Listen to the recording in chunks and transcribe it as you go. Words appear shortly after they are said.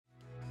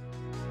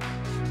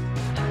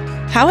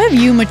How have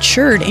you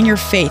matured in your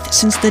faith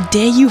since the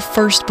day you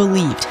first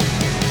believed?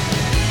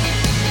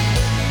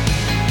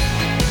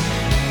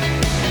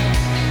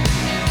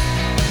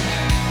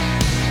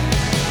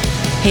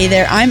 Hey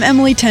there, I'm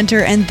Emily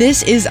Tenter, and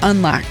this is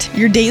Unlocked,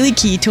 your daily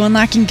key to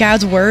unlocking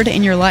God's Word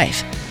in your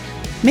life.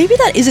 Maybe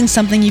that isn't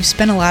something you've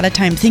spent a lot of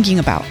time thinking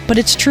about, but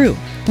it's true.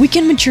 We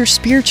can mature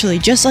spiritually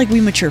just like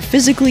we mature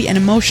physically and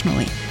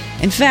emotionally.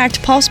 In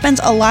fact, Paul spends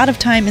a lot of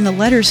time in the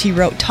letters he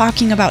wrote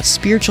talking about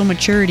spiritual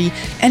maturity,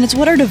 and it's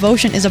what our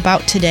devotion is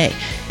about today.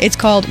 It's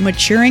called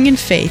Maturing in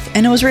Faith,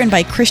 and it was written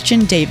by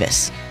Christian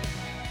Davis.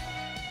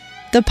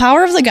 The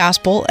power of the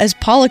gospel, as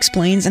Paul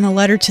explains in a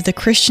letter to the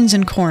Christians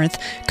in Corinth,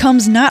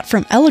 comes not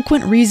from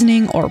eloquent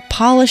reasoning or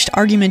polished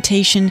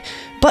argumentation,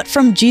 but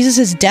from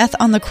Jesus' death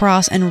on the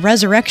cross and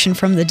resurrection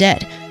from the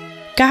dead.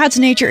 God's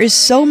nature is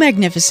so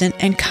magnificent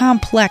and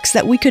complex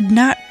that we could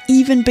not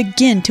even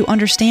begin to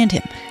understand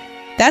him.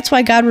 That's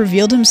why God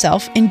revealed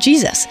himself in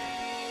Jesus.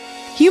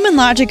 Human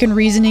logic and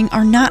reasoning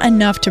are not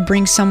enough to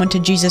bring someone to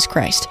Jesus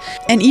Christ,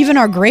 and even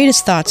our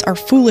greatest thoughts are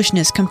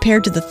foolishness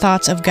compared to the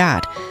thoughts of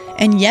God.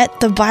 And yet,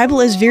 the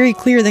Bible is very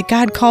clear that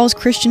God calls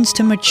Christians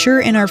to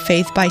mature in our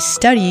faith by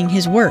studying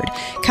His Word,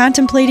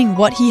 contemplating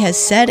what He has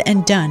said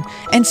and done,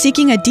 and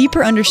seeking a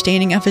deeper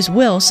understanding of His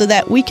will so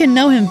that we can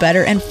know Him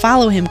better and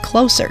follow Him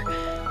closer.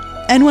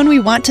 And when we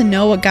want to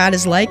know what God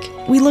is like,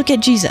 we look at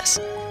Jesus.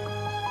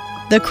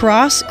 The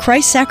cross,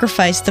 Christ's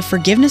sacrifice, the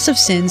forgiveness of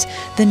sins,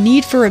 the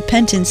need for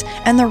repentance,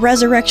 and the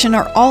resurrection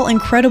are all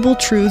incredible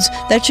truths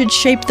that should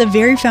shape the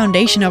very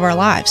foundation of our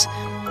lives.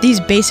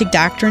 These basic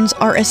doctrines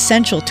are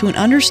essential to an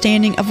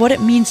understanding of what it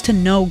means to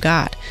know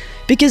God,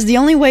 because the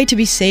only way to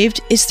be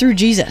saved is through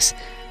Jesus.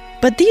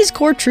 But these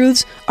core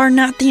truths are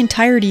not the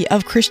entirety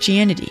of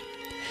Christianity.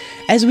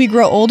 As we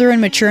grow older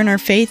and mature in our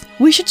faith,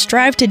 we should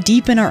strive to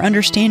deepen our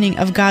understanding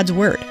of God's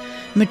Word.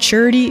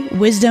 Maturity,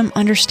 wisdom,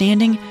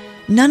 understanding,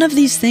 none of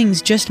these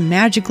things just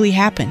magically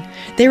happen.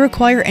 They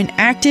require an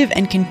active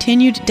and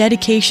continued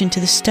dedication to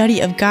the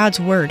study of God's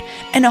Word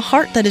and a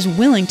heart that is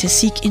willing to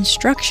seek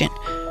instruction.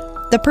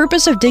 The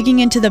purpose of digging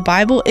into the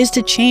Bible is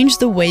to change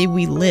the way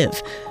we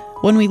live.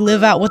 When we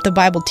live out what the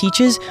Bible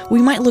teaches,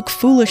 we might look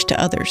foolish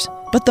to others.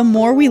 But the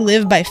more we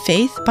live by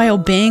faith, by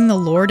obeying the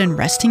Lord and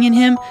resting in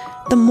Him,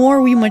 the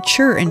more we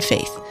mature in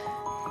faith.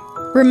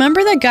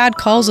 Remember that God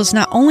calls us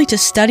not only to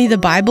study the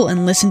Bible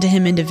and listen to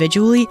Him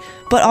individually,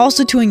 but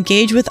also to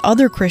engage with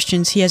other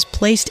Christians He has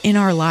placed in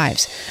our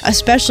lives,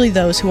 especially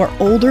those who are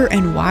older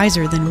and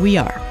wiser than we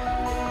are.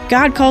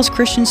 God calls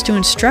Christians to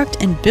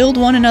instruct and build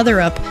one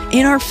another up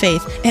in our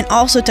faith and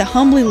also to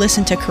humbly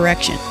listen to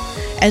correction.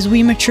 As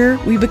we mature,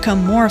 we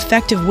become more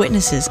effective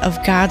witnesses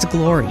of God's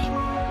glory.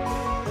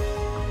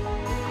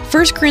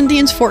 1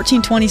 Corinthians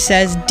 14:20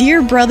 says,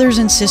 "Dear brothers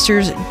and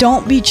sisters,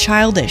 don't be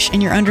childish in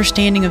your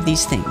understanding of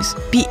these things.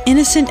 Be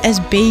innocent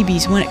as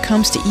babies when it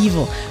comes to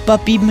evil,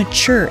 but be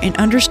mature in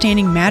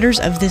understanding matters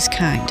of this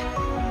kind."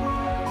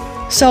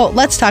 So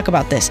let's talk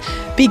about this.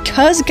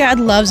 Because God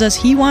loves us,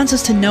 He wants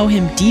us to know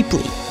Him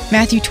deeply.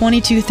 Matthew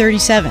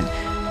 22:37.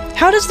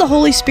 How does the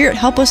Holy Spirit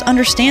help us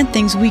understand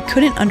things we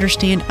couldn't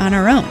understand on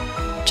our own?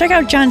 Check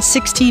out John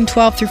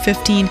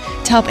 16:12-15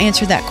 to help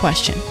answer that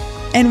question.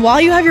 And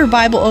while you have your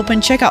Bible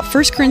open, check out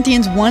 1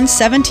 Corinthians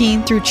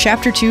 1:17 through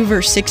chapter 2,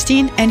 verse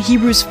 16, and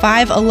Hebrews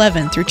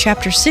 5:11 through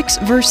chapter 6,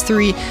 verse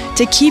 3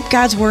 to keep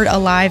God's Word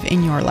alive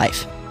in your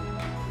life.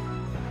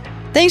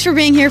 Thanks for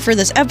being here for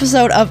this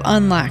episode of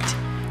Unlocked.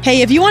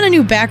 Hey, if you want a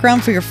new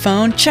background for your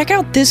phone, check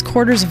out this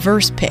quarter's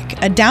verse pick,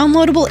 a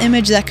downloadable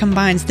image that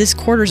combines this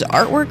quarter's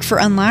artwork for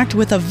Unlocked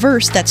with a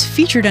verse that's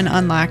featured in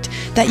Unlocked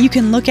that you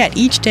can look at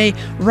each day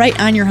right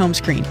on your home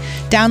screen.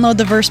 Download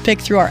the verse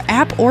pick through our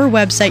app or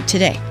website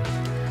today.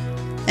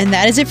 And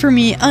that is it for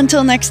me.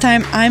 Until next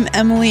time, I'm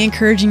Emily,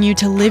 encouraging you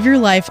to live your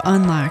life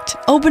unlocked,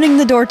 opening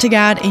the door to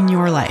God in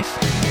your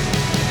life.